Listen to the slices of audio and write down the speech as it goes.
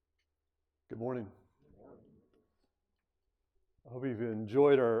Good morning. I hope you've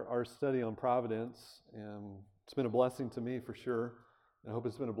enjoyed our study on Providence, and it's been a blessing to me for sure. I hope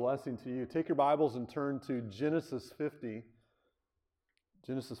it's been a blessing to you. Take your Bibles and turn to Genesis 50.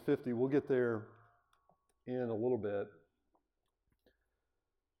 Genesis 50, we'll get there in a little bit.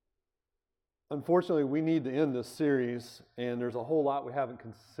 Unfortunately, we need to end this series, and there's a whole lot we haven't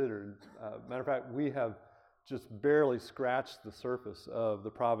considered. Matter of fact, we have just barely scratched the surface of the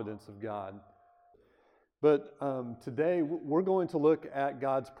providence of God. But today we're going to look at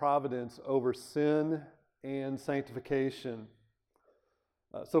God's providence over sin and sanctification.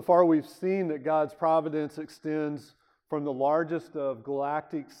 So far we've seen that God's providence extends from the largest of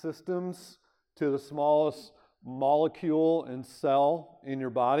galactic systems to the smallest molecule and cell in your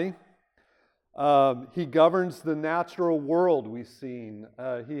body. He governs the natural world we've seen.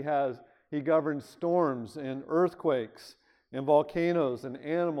 He governs storms and earthquakes and volcanoes and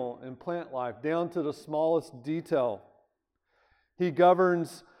animal and plant life down to the smallest detail. He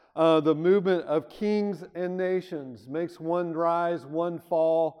governs the movement of kings and nations, makes one rise, one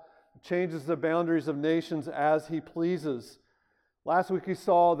fall, changes the boundaries of nations as He pleases. Last week we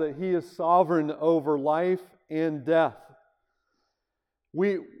saw that He is sovereign over life and death.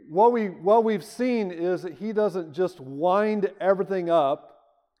 What we've seen is that He doesn't just wind everything up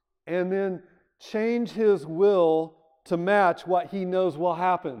and then change His will to match what He knows will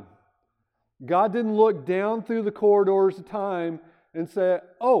happen. God didn't look down through the corridors of time and say,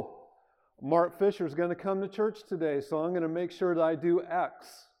 oh, Mark Fisher's going to come to church today, so I'm going to make sure that I do X.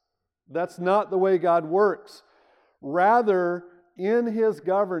 That's not the way God works. Rather, in His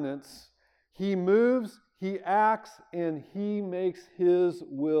governance, He moves, He acts, and He makes His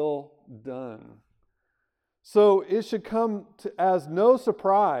will done. So it should come as no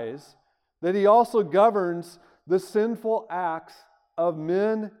surprise that He also governs the sinful acts of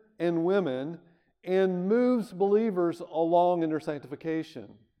men and women and moves believers along in their sanctification.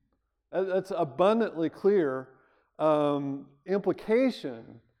 That's abundantly clear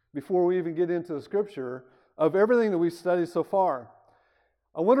implication before we even get into the Scripture of everything that we've studied so far.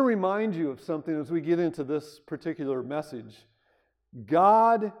 I want to remind you of something as we get into this particular message.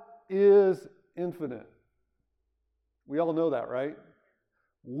 God is infinite. We all know that, right?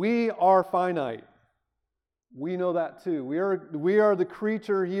 We are finite. We know that too. We are the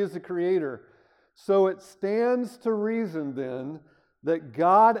creature, He is the creator. So it stands to reason then that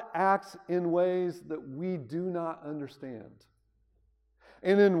God acts in ways that we do not understand,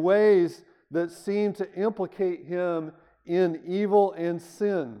 and in ways that seem to implicate Him in evil and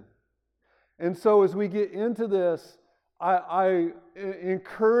sin. And so as we get into this, I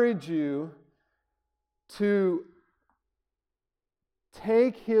encourage you to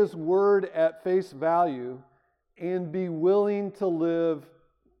take His word at face value and be willing to live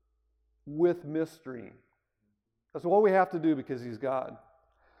with mystery. That's what we have to do because He's God.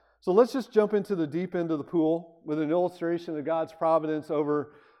 So let's just jump into the deep end of the pool with an illustration of God's providence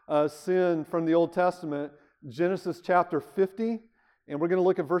over sin from the Old Testament, Genesis chapter 50, and we're going to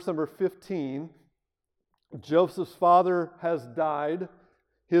look at verse number 15. Joseph's father has died.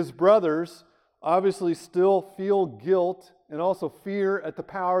 His brothers obviously still feel guilt and also fear at the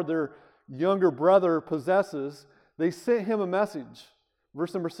power their younger brother possesses. They sent him a message.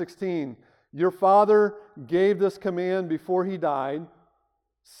 Verse number 16, your father gave this command before he died.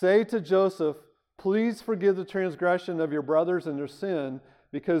 Say to Joseph, please forgive the transgression of your brothers and their sin,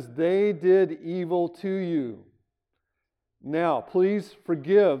 because they did evil to you. Now, please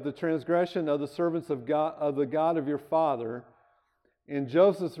forgive the transgression of the servants of God, of the God of your father. And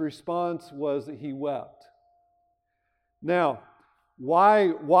Joseph's response was that he wept. Now, why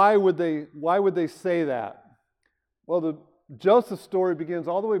would they say that? Well, Joseph's story begins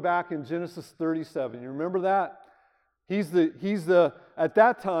all the way back in Genesis 37. You remember that? At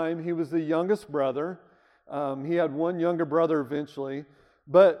that time, he was the youngest brother. He had one younger brother eventually,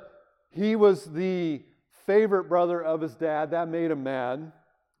 but he was the favorite brother of his dad. That made him mad.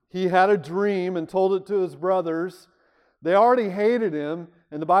 He had a dream and told it to his brothers. They already hated him,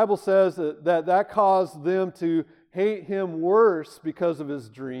 and the Bible says that caused them to hate him worse because of his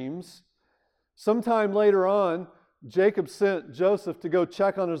dreams. Sometime later on, Jacob sent Joseph to go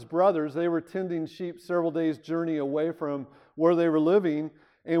check on his brothers. They were tending sheep several days' journey away from where they were living.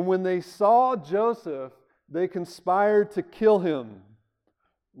 And when they saw Joseph, they conspired to kill him.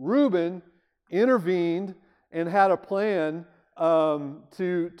 Reuben intervened and had a plan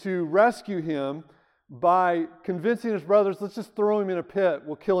to rescue him by convincing his brothers, let's just throw him in a pit,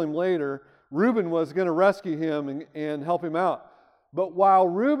 we'll kill him later. Reuben was going to rescue him and help him out. But while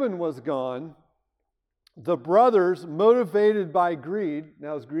Reuben was gone, the brothers, motivated by greed,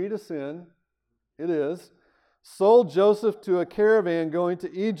 now is greed a sin? It is. Sold Joseph to a caravan going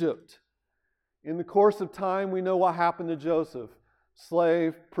to Egypt. In the course of time, we know what happened to Joseph.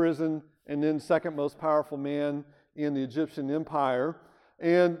 Slave, prison, and then second most powerful man in the Egyptian empire.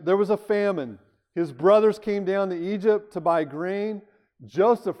 And there was a famine. His brothers came down to Egypt to buy grain.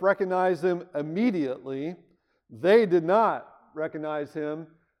 Joseph recognized them immediately. They did not recognize him.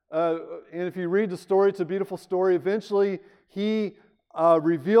 And if you read the story, it's a beautiful story. Eventually, he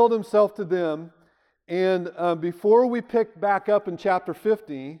revealed himself to them. And before we pick back up in chapter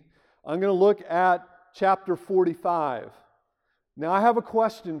 50, I'm going to look at chapter 45. Now, I have a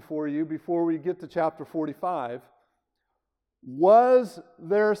question for you before we get to chapter 45. Was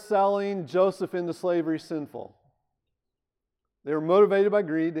their selling Joseph into slavery sinful? They were motivated by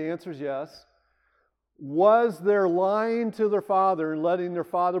greed. The answer is yes. Was their lying to their father and letting their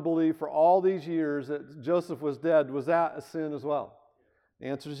father believe for all these years that Joseph was dead, was that a sin as well? The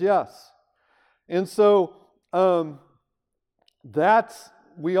answer is yes. And so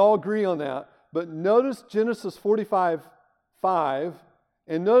we all agree on that. But notice Genesis 45:5,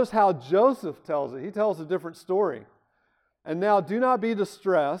 and notice how Joseph tells it. He tells a different story. And now do not be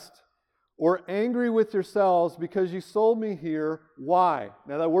distressed or angry with yourselves because you sold me here. Why?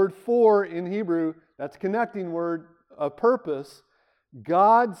 Now that word for in Hebrew, that's a connecting word, a purpose.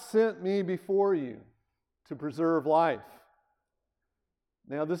 God sent me before you to preserve life.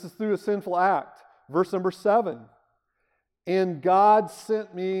 Now this is through a sinful act. Verse number 7. And God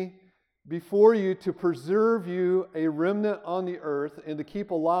sent me before you to preserve you a remnant on the earth and to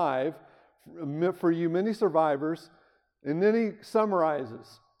keep alive for you many survivors. And then he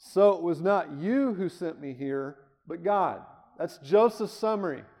summarizes. So it was not you who sent me here, but God. That's Joseph's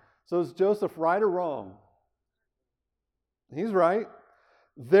summary. So is Joseph right or wrong? He's right.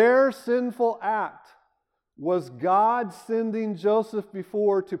 Their sinful act was God sending Joseph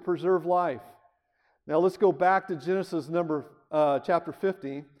before to preserve life. Now let's go back to Genesis chapter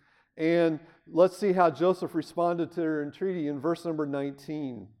 50, and let's see how Joseph responded to their entreaty in verse number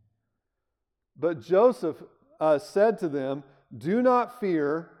 19. But Joseph said to them, do not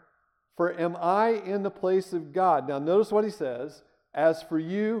fear, for am I in the place of God? Now notice what he says. As for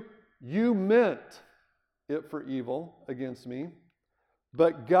you, you meant it for evil against me,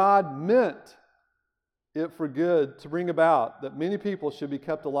 but God meant it for good to bring about that many people should be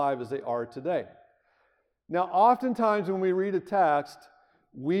kept alive as they are today. Now, oftentimes when we read a text,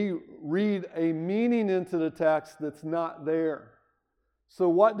 we read a meaning into the text that's not there. So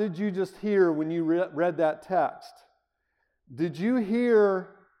what did you just hear when you read that text? Did you hear,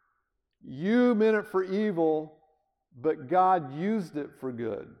 you meant it for evil, but God used it for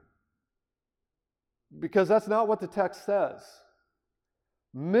good? Because that's not what the text says.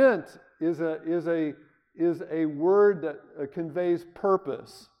 Meant is a word that conveys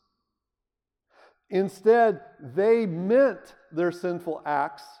purpose. Instead, they meant their sinful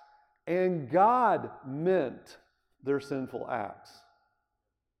acts, and God meant their sinful acts.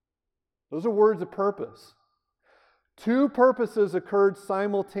 Those are words of purpose. Two purposes occurred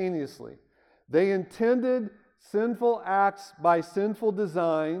simultaneously. They intended sinful acts by sinful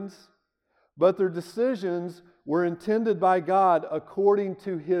designs, but their decisions were intended by God according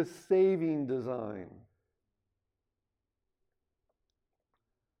to His saving design.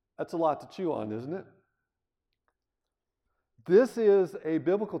 That's a lot to chew on, isn't it? This is a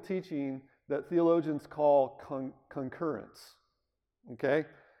biblical teaching that theologians call concurrence. Okay?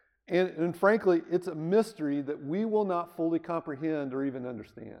 And frankly, it's a mystery that we will not fully comprehend or even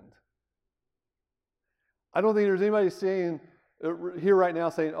understand. I don't think there's anybody saying here right now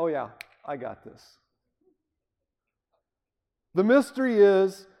saying, oh yeah, I got this. The mystery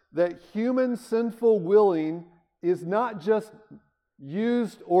is that human sinful willing is not just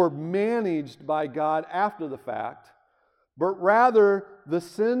used or managed by God after the fact, but rather the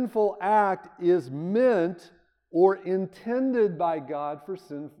sinful act is meant or intended by God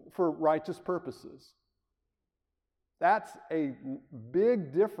for righteous purposes. That's a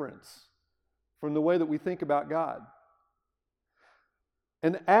big difference from the way that we think about God.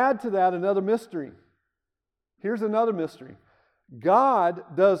 And add to that another mystery. Here's another mystery. God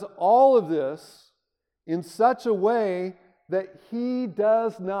does all of this in such a way that He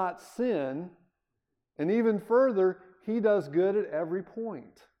does not sin, and even further, He does good at every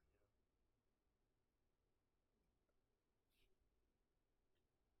point.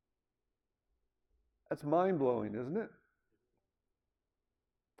 That's mind-blowing, isn't it?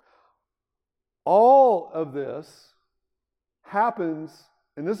 All of this happens,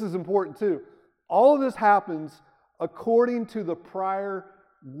 and this is important too, all of this happens according to the prior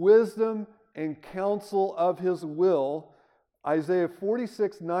wisdom and counsel of His will. Isaiah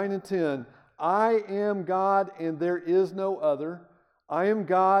 46, 9 and 10. I am God and there is no other. I am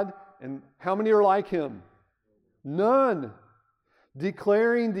God, and how many are like him? None.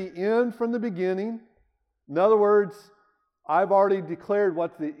 Declaring the end from the beginning. In other words, I've already declared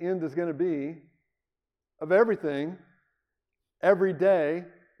what the end is going to be of everything, every day,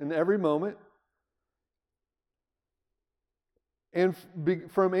 and every moment. And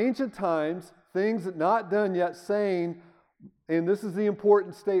from ancient times, things not done yet, saying, and this is the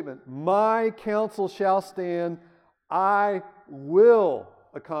important statement, my counsel shall stand, I will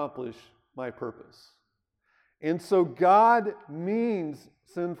accomplish my purpose. And so God means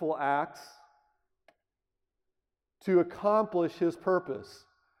sinful acts to accomplish his purpose.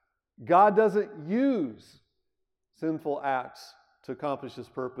 God doesn't use sinful acts to accomplish his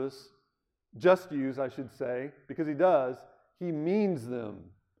purpose. Just use, I should say, because he does. He means them.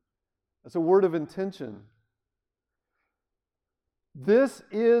 That's a word of intention. This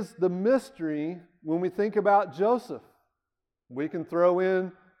is the mystery when we think about Joseph. We can throw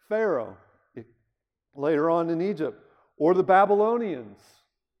in Pharaoh later on in Egypt, or the Babylonians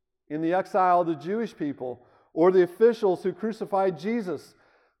in the exile of the Jewish people, or the officials who crucified Jesus.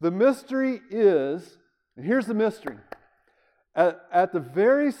 The mystery is, and here's the mystery, at the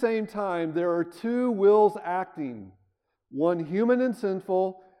very same time there are two wills acting, one human and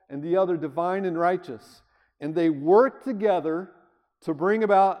sinful, and the other divine and righteous. And they work together to bring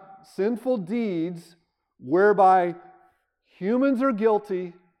about sinful deeds whereby humans are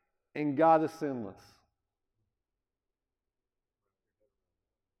guilty and God is sinless.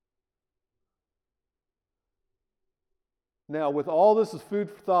 Now, with all this as food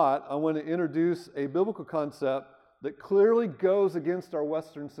for thought, I want to introduce a biblical concept that clearly goes against our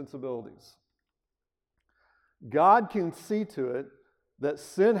Western sensibilities. God can see to it that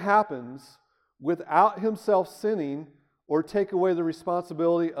sin happens without himself sinning or take away the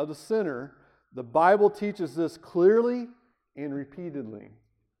responsibility of the sinner. The Bible teaches this clearly and repeatedly.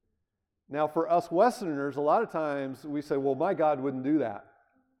 Now, for us Westerners, a lot of times we say, well, my God wouldn't do that.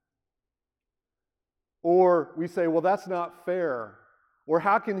 Or we say, well, that's not fair. Or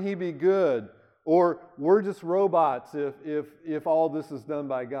how can he be good? Or we're just robots if all this is done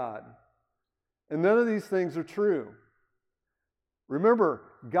by God. And none of these things are true. Remember,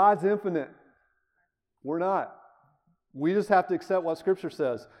 God's infinite. We're not. We just have to accept what Scripture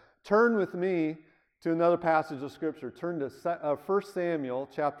says. Turn with me to another passage of Scripture. Turn to 1 Samuel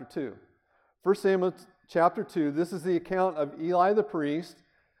chapter 2. 1 Samuel chapter 2, this is the account of Eli the priest.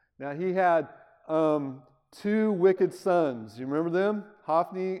 Now he had two wicked sons. You remember them?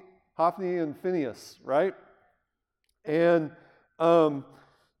 Hophni and Phinehas, right? And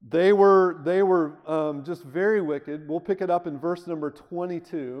they were just very wicked. We'll pick it up in verse number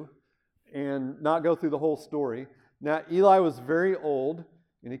 22 and not go through the whole story. Now Eli was very old,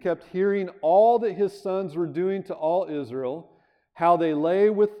 and he kept hearing all that his sons were doing to all Israel, how they lay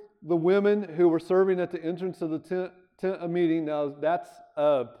with the women who were serving at the entrance of the tent of meeting. Now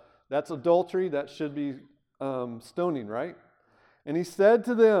that's adultery. That should be stoning, right? And he said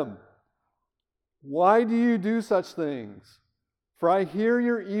to them, why do you do such things? For I hear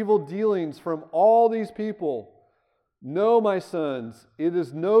your evil dealings from all these people. No, my sons, it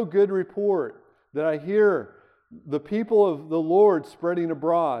is no good report that I hear the people of the Lord spreading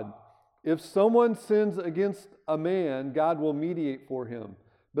abroad. If someone sins against a man, God will mediate for him.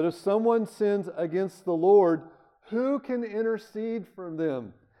 But if someone sins against the Lord, who can intercede for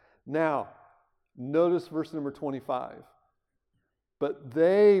them? Now, notice verse number 25. But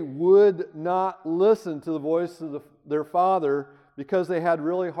they would not listen to the voice of their father because they had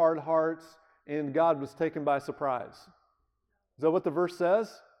really hard hearts and God was taken by surprise. Is that what the verse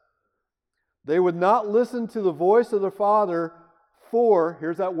says? They would not listen to the voice of their father, for,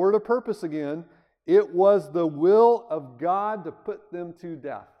 here's that word of purpose again, it was the will of God to put them to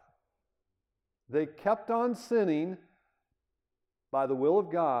death. They kept on sinning by the will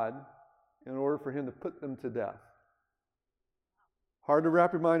of God in order for him to put them to death. Hard to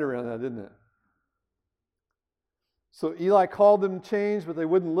wrap your mind around that, isn't it? So Eli called them to change, but they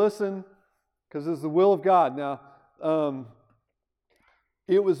wouldn't listen because it's the will of God. Now,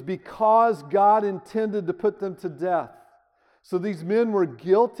 it was because God intended to put them to death. So these men were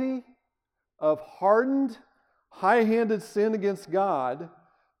guilty of hardened, high-handed sin against God,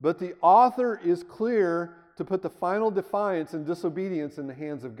 but the author is clear to put the final defiance and disobedience in the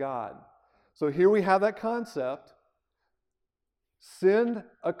hands of God. So here we have that concept. Sin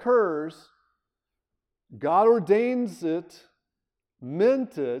occurs, God ordains it,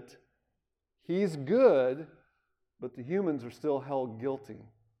 meant it, he's good, but the humans are still held guilty.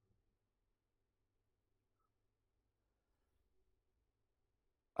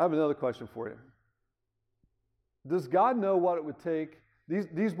 I have another question for you. Does God know what it would take?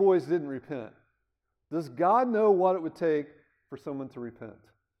 These boys didn't repent. Does God know what it would take for someone to repent?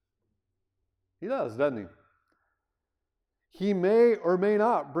 He does, doesn't he? He may or may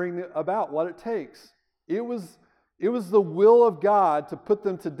not bring about what it takes. It was the will of God to put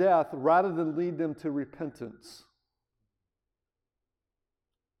them to death rather than lead them to repentance.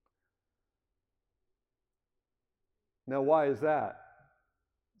 Now, why is that?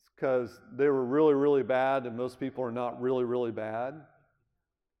 It's because they were really, really bad, and most people are not really, really bad.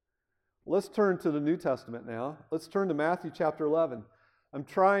 Let's turn to the New Testament now. Let's turn to Matthew chapter 11.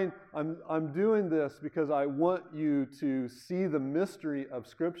 I'm doing this because I want you to see the mystery of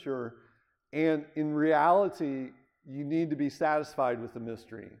Scripture, and in reality, you need to be satisfied with the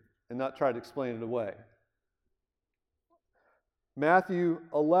mystery and not try to explain it away. Matthew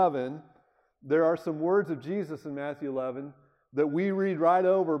 11, there are some words of Jesus in Matthew 11 that we read right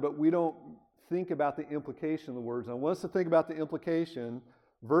over, but we don't think about the implication of the words. I want us to think about the implication.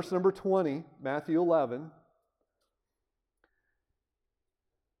 Verse number 20, Matthew 11.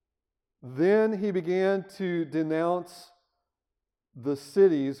 Then he began to denounce the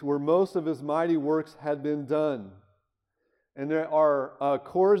cities where most of his mighty works had been done. And there are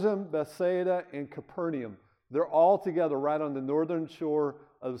Chorazin, Bethsaida, and Capernaum. They're all together right on the northern shore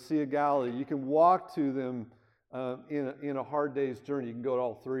of the Sea of Galilee. You can walk to them in a hard day's journey. You can go to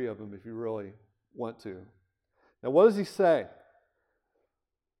all three of them if you really want to. Now, what does he say?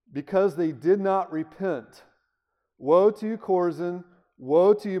 Because they did not repent. Woe to you, Chorazin!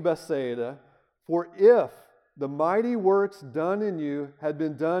 Woe to you, Bethsaida! For if the mighty works done in you had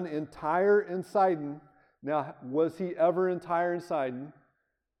been done in Tyre and Sidon. Now, was he ever in Tyre and Sidon?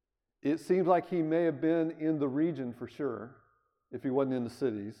 It seems like he may have been in the region for sure, if he wasn't in the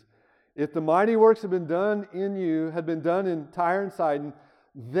cities. If the mighty works had been done in you, had been done in Tyre and Sidon,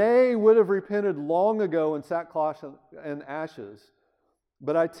 they would have repented long ago in sackcloth and ashes.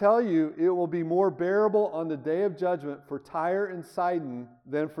 But I tell you, it will be more bearable on the day of judgment for Tyre and Sidon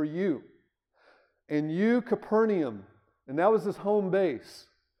than for you. And you, Capernaum, and that was his home base.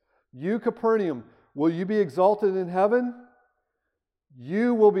 You, Capernaum, will you be exalted in heaven?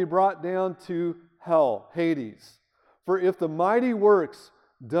 You will be brought down to hell, Hades. For if the mighty works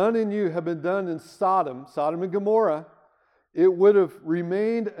done in you have been done in Sodom and Gomorrah, it would have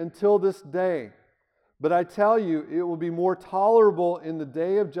remained until this day. But I tell you, it will be more tolerable in the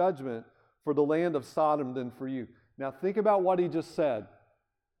day of judgment for the land of Sodom than for you. Now think about what he just said.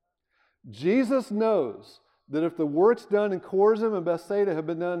 Jesus knows that if the works done in Chorazin and Bethsaida have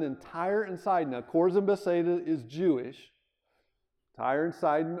been done in Tyre and Sidon, now Chorazin and Bethsaida is Jewish, Tyre and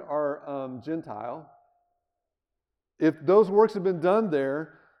Sidon are Gentile. If those works had been done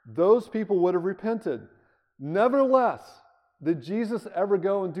there, those people would have repented. Nevertheless, did Jesus ever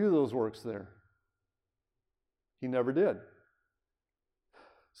go and do those works there? He never did.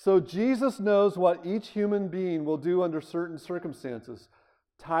 So Jesus knows what each human being will do under certain circumstances.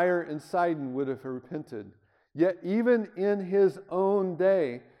 Tyre and Sidon would have repented. Yet even in his own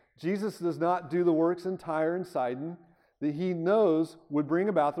day, Jesus does not do the works in Tyre and Sidon that he knows would bring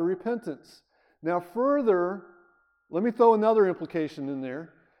about the repentance. Now further, let me throw another implication in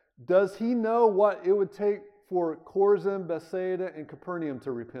there. Does he know what it would take for Chorazin, Bethsaida, and Capernaum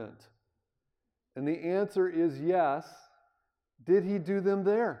to repent? And the answer is yes. Did he do them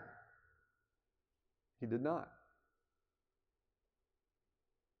there? He did not.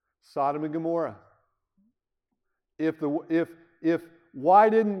 Sodom and Gomorrah. Why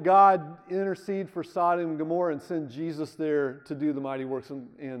didn't God intercede for Sodom and Gomorrah and send Jesus there to do the mighty works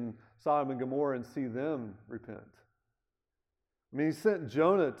in Sodom and Gomorrah and see them repent? I mean, he sent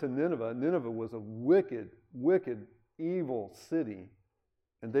Jonah to Nineveh. Nineveh was a wicked, wicked, evil city,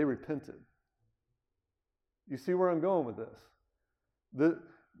 and they repented. You see where I'm going with this? The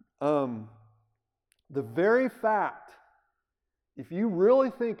very fact, if you really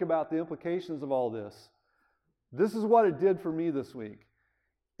think about the implications of all this, this is what it did for me this week.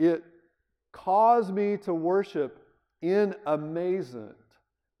 It caused me to worship in amazement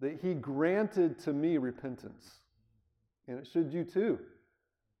that he granted to me repentance. And it should you too.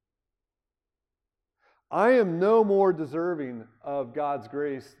 I am no more deserving of God's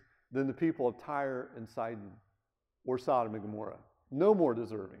grace than the people of Tyre and Sidon or Sodom and Gomorrah. No more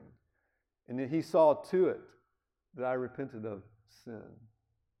deserving. And then he saw to it that I repented of sin.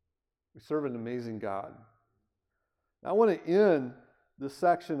 We serve an amazing God. Now, I want to end this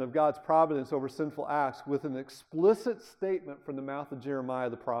section of God's providence over sinful acts with an explicit statement from the mouth of Jeremiah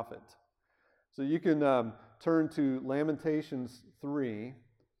the prophet. So you can turn to Lamentations 3.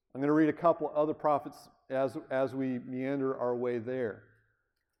 I'm going to read a couple other prophets as we meander our way there.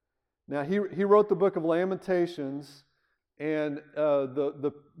 Now, he wrote the book of Lamentations, and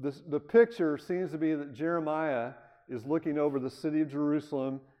the picture seems to be that Jeremiah is looking over the city of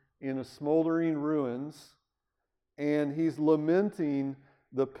Jerusalem in a smoldering ruins, and he's lamenting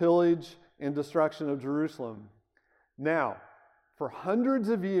the pillage and destruction of Jerusalem. Now, for hundreds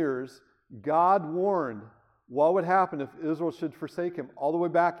of years, God warned what would happen if Israel should forsake him. All the way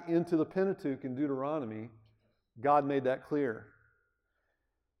back into the Pentateuch in Deuteronomy, God made that clear.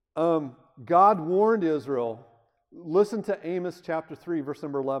 God warned Israel. Listen to Amos chapter 3, verse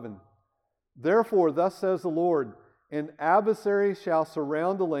number 11. Therefore, thus says the Lord, an adversary shall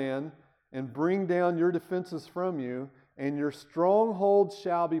surround the land and bring down your defenses from you, and your strongholds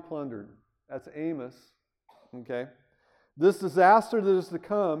shall be plundered. That's Amos. Okay? This disaster that is to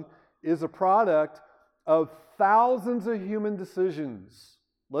come is a product of thousands of human decisions.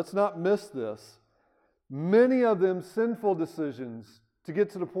 Let's not miss this. Many of them sinful decisions to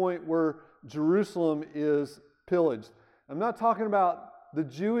get to the point where Jerusalem is pillaged. I'm not talking about the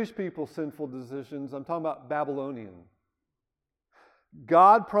Jewish people's sinful decisions. I'm talking about Babylonian.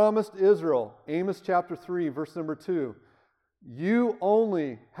 God promised Israel, Amos chapter 3, verse number 2, you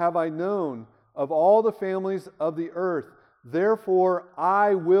only have I known of all the families of the earth. Therefore,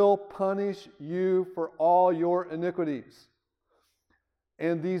 I will punish you for all your iniquities.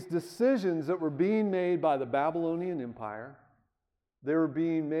 And these decisions that were being made by the Babylonian Empire, they were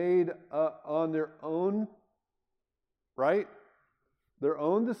being made on their own, right? Their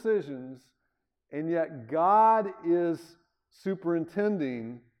own decisions, and yet God is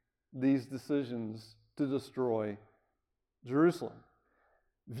superintending these decisions to destroy Jerusalem.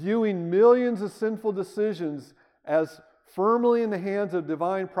 Viewing millions of sinful decisions as firmly in the hands of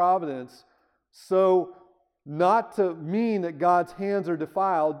divine providence, so not to mean that God's hands are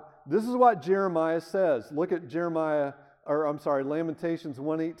defiled. This is what Jeremiah says. Look at Lamentations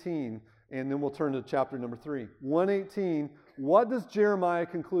 1:18, and then we'll turn to chapter number 3. 1:18, what does Jeremiah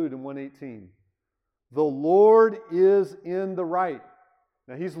conclude in 1:18? The Lord is in the right.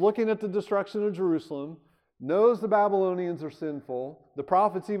 Now he's looking at the destruction of Jerusalem, knows the Babylonians are sinful. The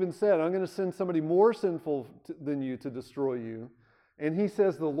prophets even said, I'm going to send somebody more sinful than you to destroy you. And he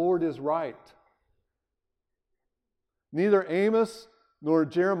says the Lord is right. Neither Amos nor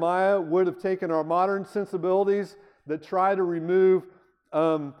Jeremiah would have taken our modern sensibilities that try to remove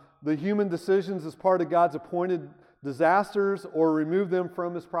the human decisions as part of God's appointed disasters or remove them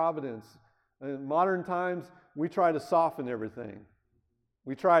from His providence. In modern times, we try to soften everything.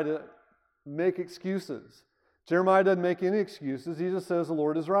 We try to make excuses. Jeremiah doesn't make any excuses. He just says the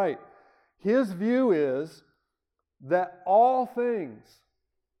Lord is right. His view is that all things,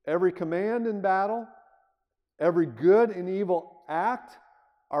 every command in battle, every good and evil act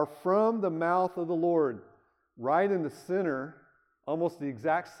are from the mouth of the Lord. Right in the center, almost the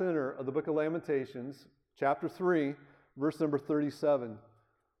exact center of the book of Lamentations, chapter 3, verse number 37.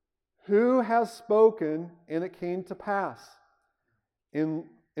 Who has spoken and it came to pass?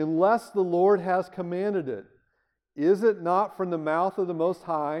 Unless the Lord has commanded it. Is it not from the mouth of the Most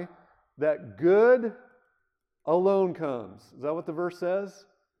High that good alone comes? Is that what the verse says?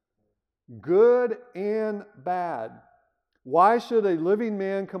 Good and bad. Why should a living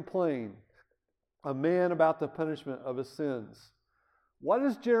man complain? A man about the punishment of his sins. What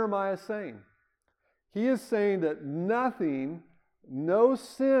is Jeremiah saying? He is saying that nothing, no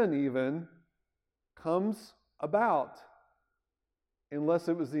sin even, comes about unless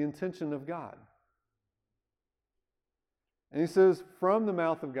it was the intention of God. And he says, from the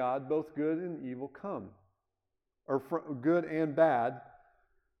mouth of God, both good and evil come. Or good and bad.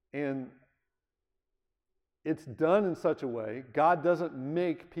 And it's done in such a way, God doesn't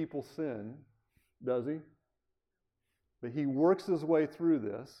make people sin, does He? But He works His way through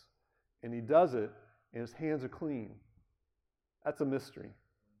this, and He does it, and His hands are clean. That's a mystery.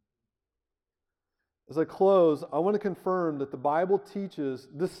 As I close, I want to confirm that the Bible teaches,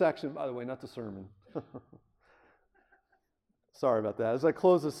 this section, by the way, not the sermon. Sorry about that. As I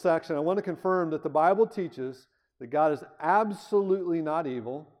close this section, I want to confirm that the Bible teaches that God is absolutely not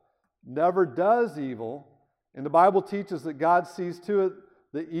evil, never does evil, and the Bible teaches that God sees to it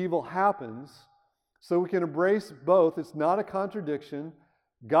that evil happens, so we can embrace both. It's not a contradiction.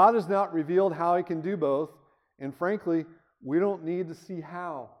 God has not revealed how He can do both, and frankly, we don't need to see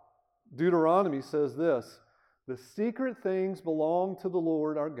how. Deuteronomy says this, the secret things belong to the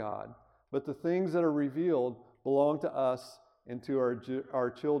Lord our God, but the things that are revealed belong to us and to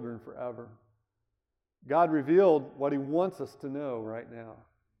our children forever. God revealed what He wants us to know right now.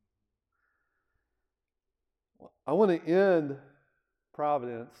 I want to end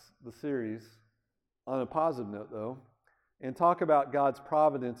Providence, the series, on a positive note, though. and talk about God's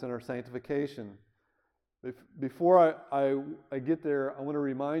providence in our sanctification. Before I get there, I want to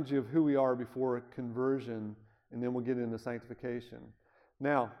remind you of who we are before conversion, and then we'll get into sanctification.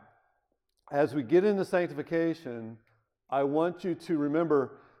 Now, as we get into sanctification, I want you to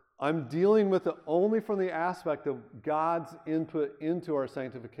remember I'm dealing with it only from the aspect of God's input into our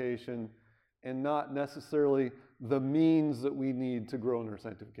sanctification and not necessarily the means that we need to grow in our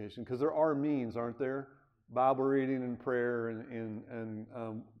sanctification. Because there are means, aren't there? Bible reading and prayer and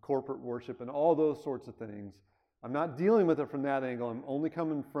corporate worship and all those sorts of things. I'm not dealing with it from that angle. I'm only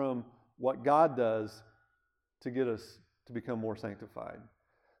coming from what God does to get us to become more sanctified.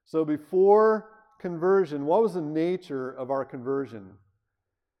 So before conversion, what was the nature of our conversion?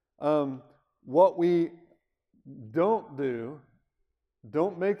 What we don't do,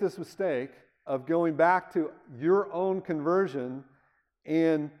 don't make this mistake of going back to your own conversion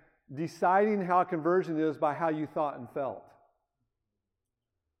and deciding how conversion is by how you thought and felt.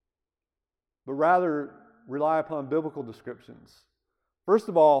 But rather rely upon biblical descriptions. First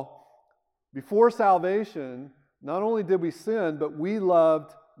of all, before salvation, not only did we sin, but we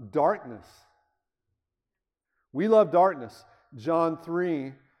loved darkness. We love darkness. John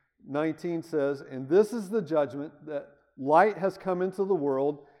 3:19 says, "And this is the judgment, that light has come into the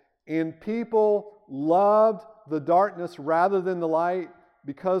world, and people loved the darkness rather than the light,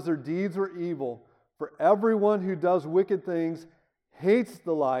 because their deeds were evil. For everyone who does wicked things hates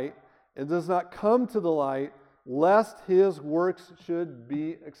the light and does not come to the light, lest his works should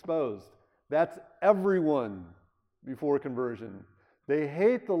be exposed." That's everyone before conversion. They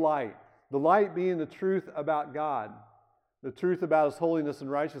hate the light being the truth about God, the truth about His holiness and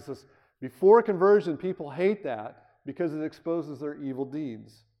righteousness. Before conversion, people hate that because it exposes their evil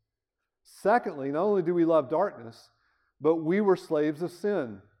deeds. Secondly, not only do we love darkness, but we were slaves of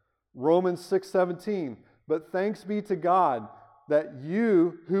sin. Romans 6:17, "But thanks be to God that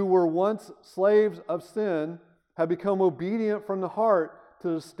you who were once slaves of sin have become obedient from the heart to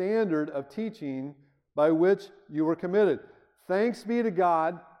the standard of teaching by which you were committed." Thanks be to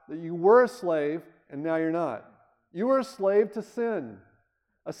God that you were a slave and now you're not. You were a slave to sin.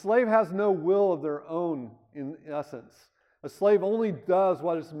 A slave has no will of their own in essence. A slave only does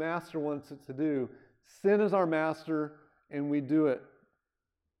what his master wants it to do. Sin is our master, and we do it.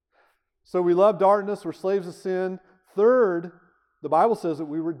 So we love darkness, we're slaves of sin. Third, the Bible says that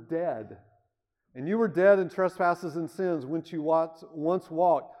we were dead. And you were dead in trespasses and sins, which you once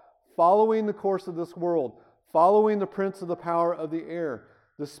walked, following the course of this world, following the prince of the power of the air,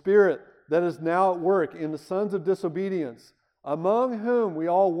 the spirit that is now at work in the sons of disobedience, among whom we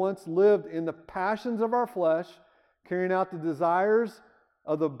all once lived in the passions of our flesh, carrying out the desires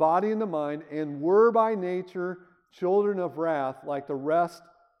of the body and the mind, and were by nature children of wrath like the rest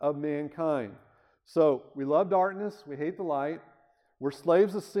of mankind. So we love darkness, we hate the light, we're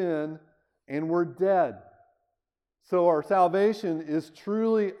slaves of sin, and we're dead. So our salvation is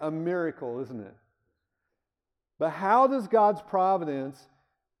truly a miracle, isn't it? But how does God's providence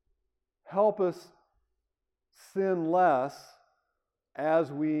help us sin less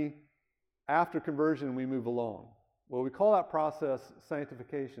as after conversion, we move along? Well, we call that process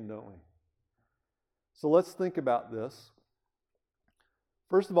sanctification, don't we? So let's think about this.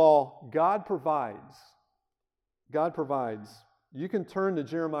 First of all, God provides. God provides. You can turn to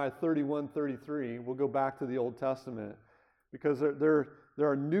Jeremiah 31:33. We'll go back to the Old Testament because there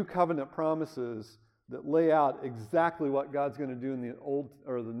are new covenant promises that lay out exactly what God's going to do in the Old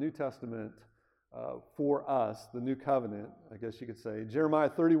or the New Testament for us, the new covenant, I guess you could say. Jeremiah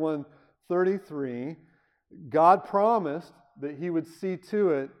 31:33, God promised that He would see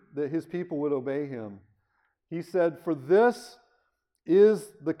to it that His people would obey Him. He said, "For this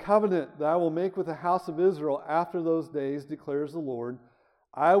is the covenant that I will make with the house of Israel after those days, declares the Lord.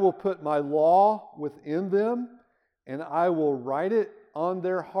 I will put my law within them, and I will write it on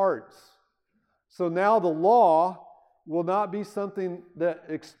their hearts." So now the law will not be something that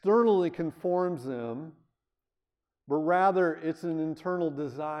externally conforms them, but rather it's an internal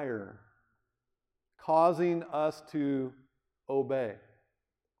desire, causing us to obey.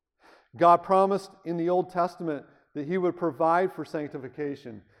 God promised in the Old Testament that He would provide for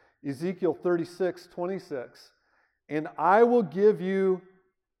sanctification. Ezekiel 36:26, "And I will give you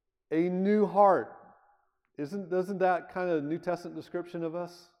a new heart." Doesn't that kind of New Testament description of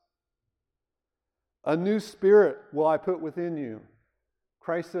us? "A new spirit will I put within you."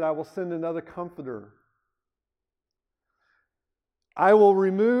 Christ said, "I will send another comforter." "I will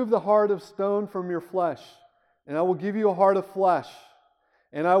remove the heart of stone from your flesh, and I will give you a heart of flesh,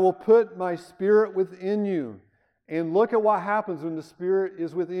 and I will put my spirit within you." And look at what happens when the Spirit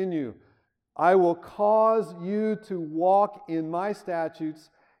is within you. I will cause you to walk in my statutes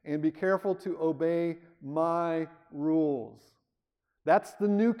and be careful to obey my rules. That's the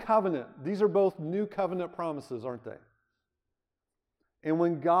new covenant. These are both new covenant promises, aren't they? And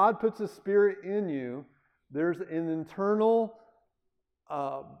when God puts His Spirit in you, there's an internal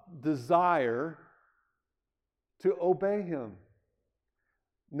desire to obey Him.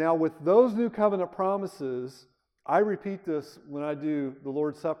 Now, with those new covenant promises, I repeat this when I do the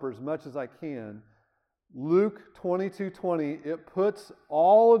Lord's Supper as much as I can. Luke 22:20, it puts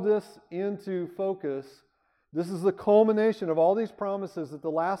all of this into focus. This is the culmination of all these promises at the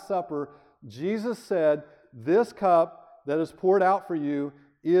Last Supper. Jesus said, this cup that is poured out for you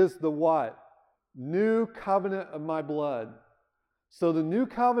is the what? New covenant of my blood. So the new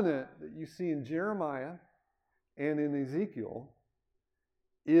covenant that you see in Jeremiah and in Ezekiel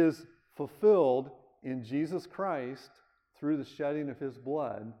is fulfilled in Jesus Christ through the shedding of His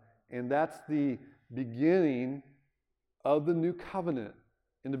blood. And that's the beginning of the new covenant,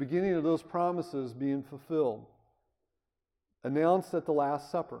 and the beginning of those promises being fulfilled, announced at the Last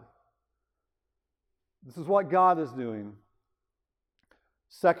Supper. This is what God is doing.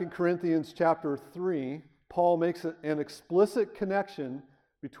 2 Corinthians chapter 3, Paul makes an explicit connection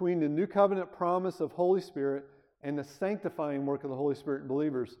between the new covenant promise of Holy Spirit and the sanctifying work of the Holy Spirit in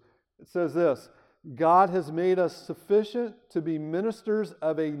believers. It says this, God has made us sufficient to be ministers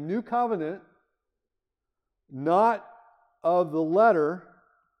of a new covenant, not of the letter,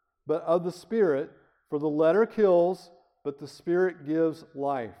 but of the Spirit. For the letter kills, but the Spirit gives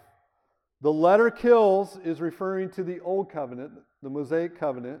life. The letter kills is referring to the Old Covenant, the Mosaic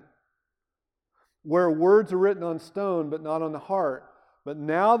Covenant, where words are written on stone, but not on the heart. But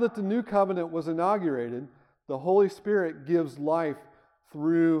now that the new covenant was inaugurated, the Holy Spirit gives life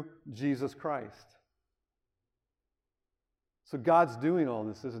through Jesus Christ. So God's doing all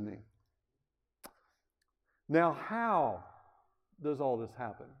this, isn't He? Now, how does all this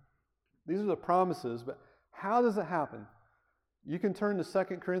happen? These are the promises, but how does it happen? You can turn to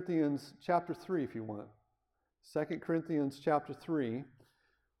 2 Corinthians chapter 3 if you want. 2 Corinthians chapter 3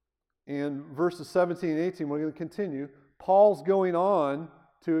 and verses 17 and 18, we're going to continue. Paul's going on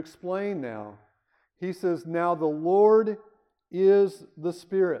to explain now. He says, now the Lord is the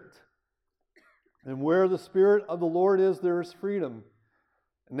Spirit. And where the Spirit of the Lord is, there is freedom.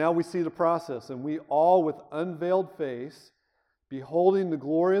 And now we see the process. And we all with unveiled face, beholding the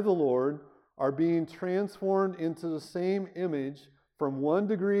glory of the Lord, are being transformed into the same image from one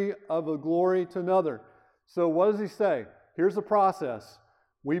degree of a glory to another. So what does he say? Here's the process.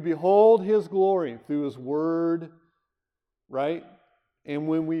 We behold His glory through His Word, right? And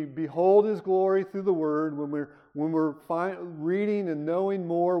when we behold His glory through the Word, when we're reading and knowing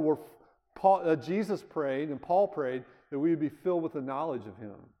more, Jesus prayed and Paul prayed that we would be filled with the knowledge of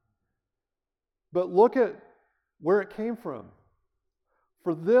Him. But look at where it came from.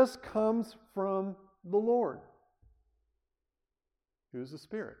 For this comes from the Lord, who is the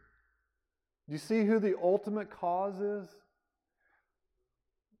Spirit. Do you see who the ultimate cause is?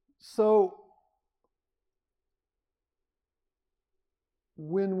 So,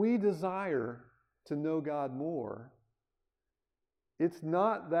 when we desire to know God more, it's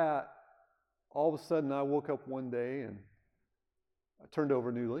not that all of a sudden I woke up one day and I turned over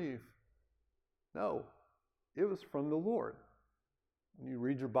a new leaf. No, it was from the Lord. When you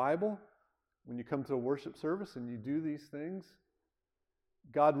read your Bible, when you come to a worship service and you do these things,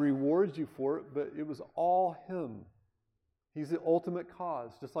 God rewards you for it, but it was all Him. He's the ultimate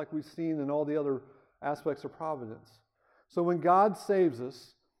cause, just like we've seen in all the other aspects of providence. So when God saves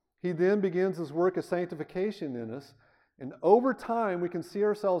us, He then begins His work of sanctification in us, and over time we can see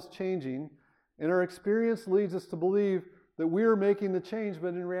ourselves changing, and our experience leads us to believe that we are making the change,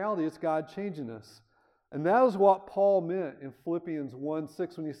 but in reality it's God changing us. And that is what Paul meant in Philippians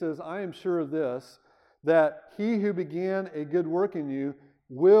 1:6 when he says, I am sure of this, that He who began a good work in you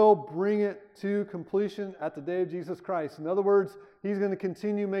will bring it to completion at the day of Jesus Christ. In other words, He's going to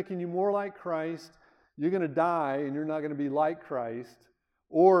continue making you more like Christ. You're going to die and you're not going to be like Christ.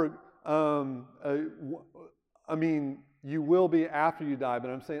 Or, you will be after you die, but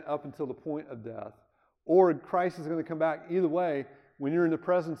I'm saying up until the point of death. Or Christ is going to come back. Either way, when you're in the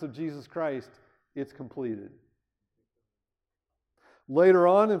presence of Jesus Christ, it's completed. Later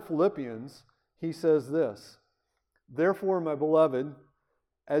on in Philippians, he says this, therefore, my beloved,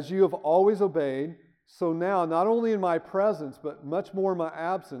 as you have always obeyed, so now, not only in my presence, but much more in my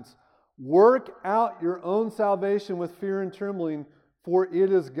absence, work out your own salvation with fear and trembling, for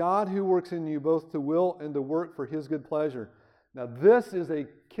it is God who works in you both to will and to work for His good pleasure. Now, this is a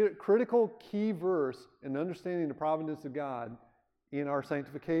critical key verse in understanding the providence of God in our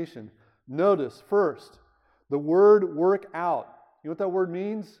sanctification. Notice, first, the word work out. You know what that word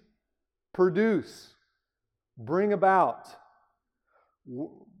means? Produce. Bring about.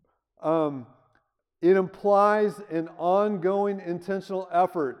 It implies an ongoing intentional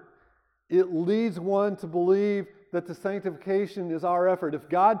effort. It leads one to believe that the sanctification is our effort. If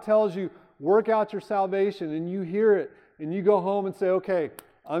God tells you, work out your salvation, and you hear it, and you go home and say, okay,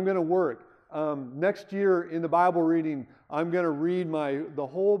 I'm going to work. Next year in the Bible reading, I'm going to read the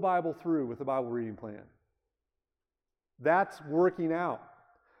whole Bible through with the Bible reading plan. That's working out.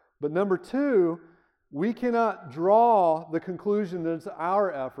 But number two, we cannot draw the conclusion that it's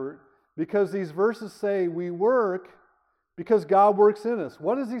our effort because these verses say we work because God works in us.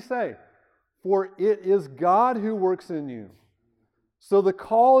 What does he say? For it is God who works in you. So the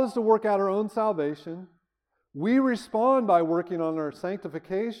call is to work out our own salvation. We respond by working on our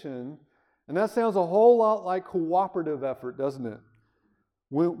sanctification, and that sounds a whole lot like cooperative effort, doesn't it?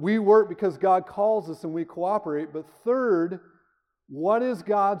 We work because God calls us and we cooperate. But third, what is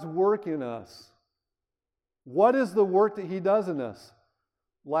God's work in us? What is the work that he does in us?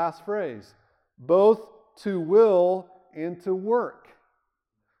 Last phrase. Both to will and to work.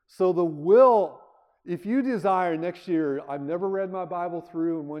 So the will, if you desire next year, I've never read my Bible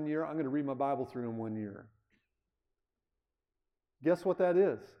through in 1 year, I'm going to read my Bible through in 1 year. Guess what that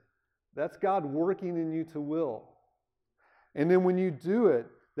is? That's God working in you to will. And then when you do it,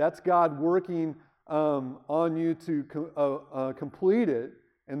 that's God working on you to complete it,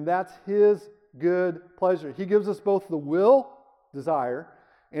 and that's his good pleasure. He gives us both the will, desire,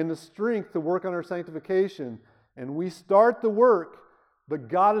 and the strength to work on our sanctification. And we start the work, but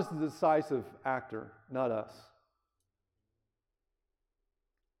God is the decisive actor, not us.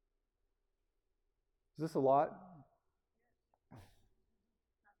 Is this a lot?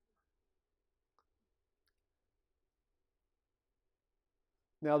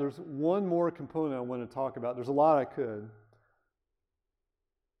 Now, there's one more component I want to talk about. There's a lot I could.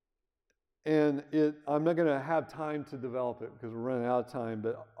 And I'm not going to have time to develop it because we're running out of time,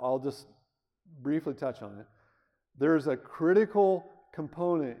 but I'll just briefly touch on it. There's a critical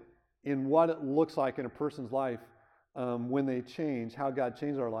component in what it looks like in a person's life when they change, how God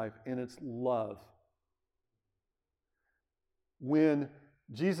changed our life, and it's love. When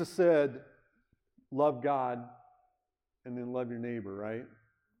Jesus said, love God and then love your neighbor, right?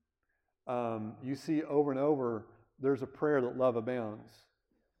 You see over and over, there's a prayer that love abounds.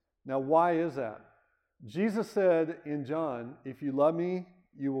 Now, why is that? Jesus said in John, if you love me,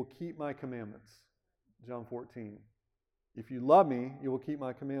 you will keep my commandments. John 14. If you love me, you will keep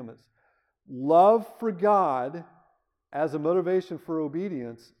my commandments. Love for God as a motivation for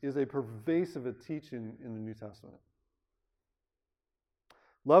obedience is a pervasive teaching in the New Testament.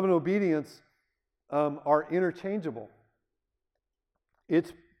 Love and obedience are interchangeable.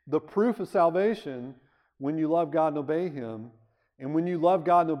 It's the proof of salvation when you love God and obey him. And when you love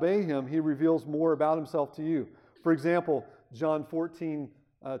God and obey him, he reveals more about himself to you. For example, John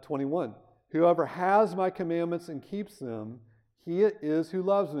 14:21. Whoever has my commandments and keeps them, he it is who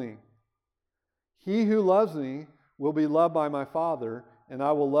loves me. He who loves me will be loved by my Father, and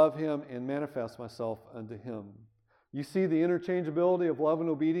I will love him and manifest myself unto him. You see the interchangeability of love and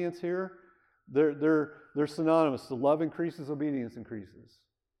obedience here? They're synonymous. The love increases, obedience increases.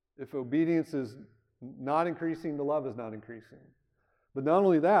 If obedience is not increasing, the love is not increasing. But not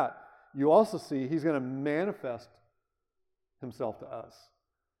only that, you also see he's going to manifest himself to us.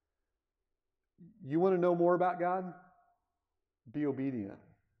 You want to know more about God? Be obedient.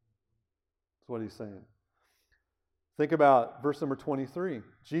 That's what he's saying. Think about verse number 23.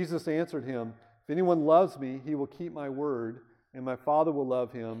 Jesus answered him, if anyone loves me, he will keep my word, and my Father will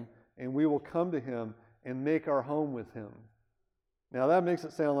love him, and we will come to him and make our home with him. Now that makes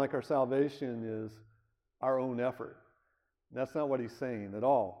it sound like our salvation is our own effort. That's not what he's saying at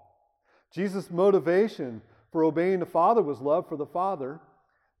all. Jesus' motivation for obeying the Father was love for the Father.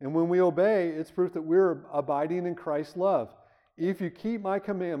 And when we obey, it's proof that we're abiding in Christ's love. If you keep my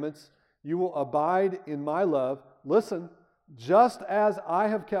commandments, you will abide in my love. Listen, just as I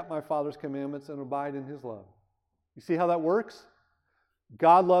have kept my Father's commandments and abide in his love. You see how that works?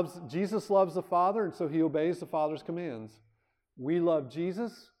 Jesus loves the Father, and so he obeys the Father's commands. We love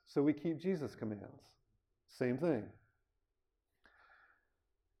Jesus, so we keep Jesus' commands. Same thing.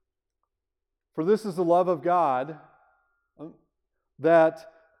 For this is the love of God, that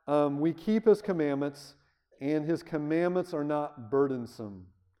we keep his commandments, and his commandments are not burdensome.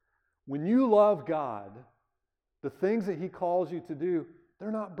 When you love God, the things that he calls you to do,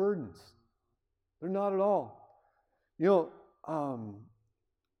 they're not burdens. They're not at all. You know,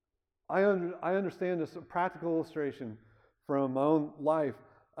 I understand this practical illustration from my own life.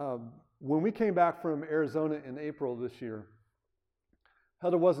 when we came back from Arizona in April this year,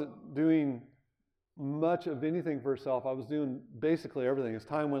 Heather wasn't doing much of anything for herself. I was doing basically everything. As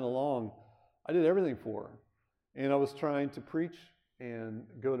time went along, I did everything for her. And I was trying to preach and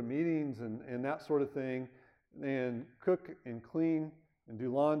go to meetings and that sort of thing, and cook and clean and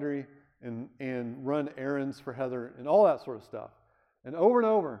do laundry and run errands for Heather and all that sort of stuff. And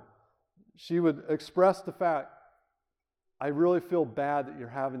over, she would express the fact, I really feel bad that you're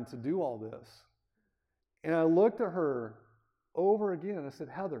having to do all this. And I looked at her over again and I said,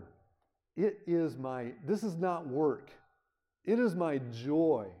 Heather, this is not work. It is my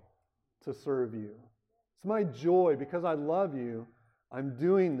joy to serve you. It's my joy because I love you. I'm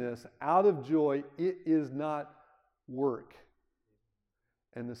doing this out of joy. It is not work.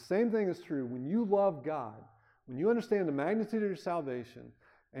 And the same thing is true when you love God, when you understand the magnitude of your salvation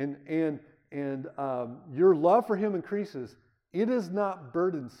and your love for Him increases, it is not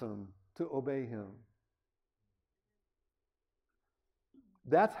burdensome to obey Him.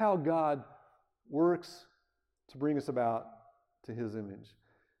 That's how God works to bring us about to His image.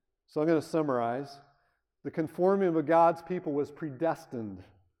 So I'm going to summarize. The conforming of God's people was predestined.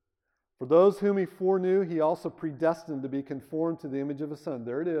 For those whom He foreknew, He also predestined to be conformed to the image of His Son.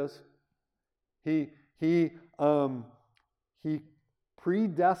 There it is. He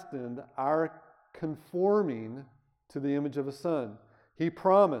predestined our conforming to the image of His Son. He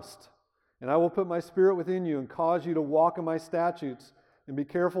promised, and I will put my Spirit within you and cause you to walk in my statutes and be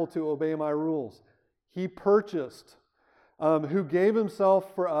careful to obey my rules. He purchased, who gave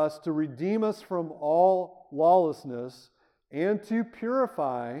Himself for us to redeem us from all lawlessness and to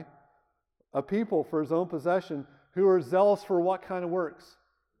purify a people for His own possession who are zealous for what kind of works?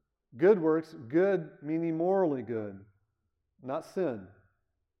 Good works, good meaning morally good, not sin.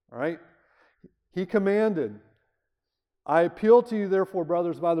 All right? He commanded, I appeal to you, therefore,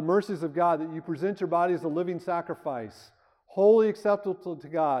 brothers, by the mercies of God, that you present your body as a living sacrifice, wholly acceptable to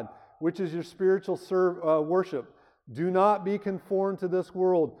God, which is your spiritual worship. Do not be conformed to this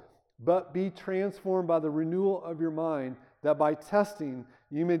world, but be transformed by the renewal of your mind, that by testing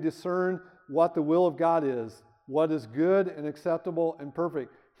you may discern what the will of God is, what is good and acceptable and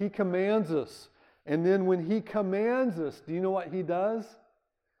perfect. He commands us. And then when He commands us, do you know what He does?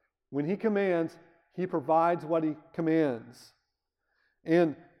 When He commands, He provides what He commands.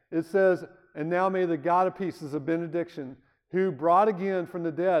 And it says, and now may the God of peace, is a benediction, who brought again from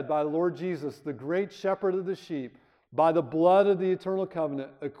the dead by the Lord Jesus, the great shepherd of the sheep, by the blood of the eternal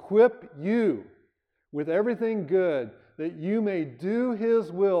covenant, equip you with everything good, that you may do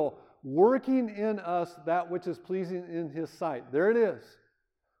His will, working in us that which is pleasing in His sight. There it is.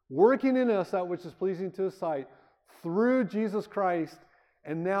 Working in us that which is pleasing to His sight through Jesus Christ.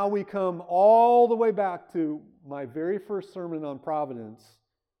 And now we come all the way back to my very first sermon on Providence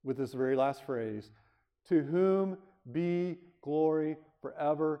with this very last phrase, to whom be glory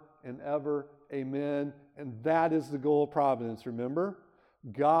forever and ever. Amen. And that is the goal of Providence, remember?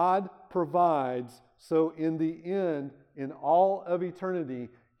 God provides, so in the end, in all of eternity,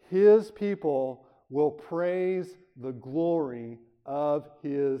 His people will praise the glory of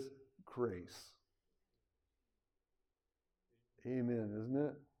His grace. Amen, isn't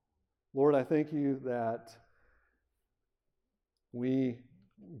it? Lord, I thank You that we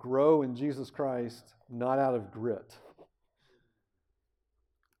grow in Jesus Christ not out of grit.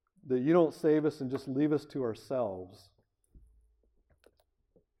 That You don't save us and just leave us to ourselves.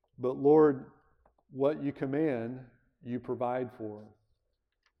 But Lord, what You command, You provide for.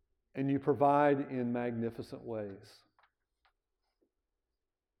 And You provide in magnificent ways.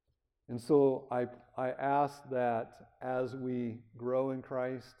 And so I ask that as we grow in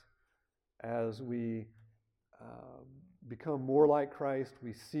Christ, as we become more like Christ,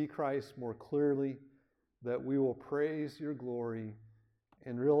 we see Christ more clearly, that we will praise Your glory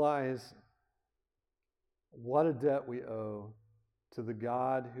and realize what a debt we owe to the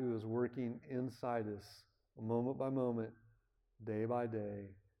God who is working inside us moment by moment, day by day,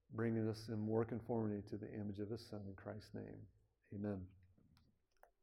 bringing us in more conformity to the image of His Son in Christ's name. Amen.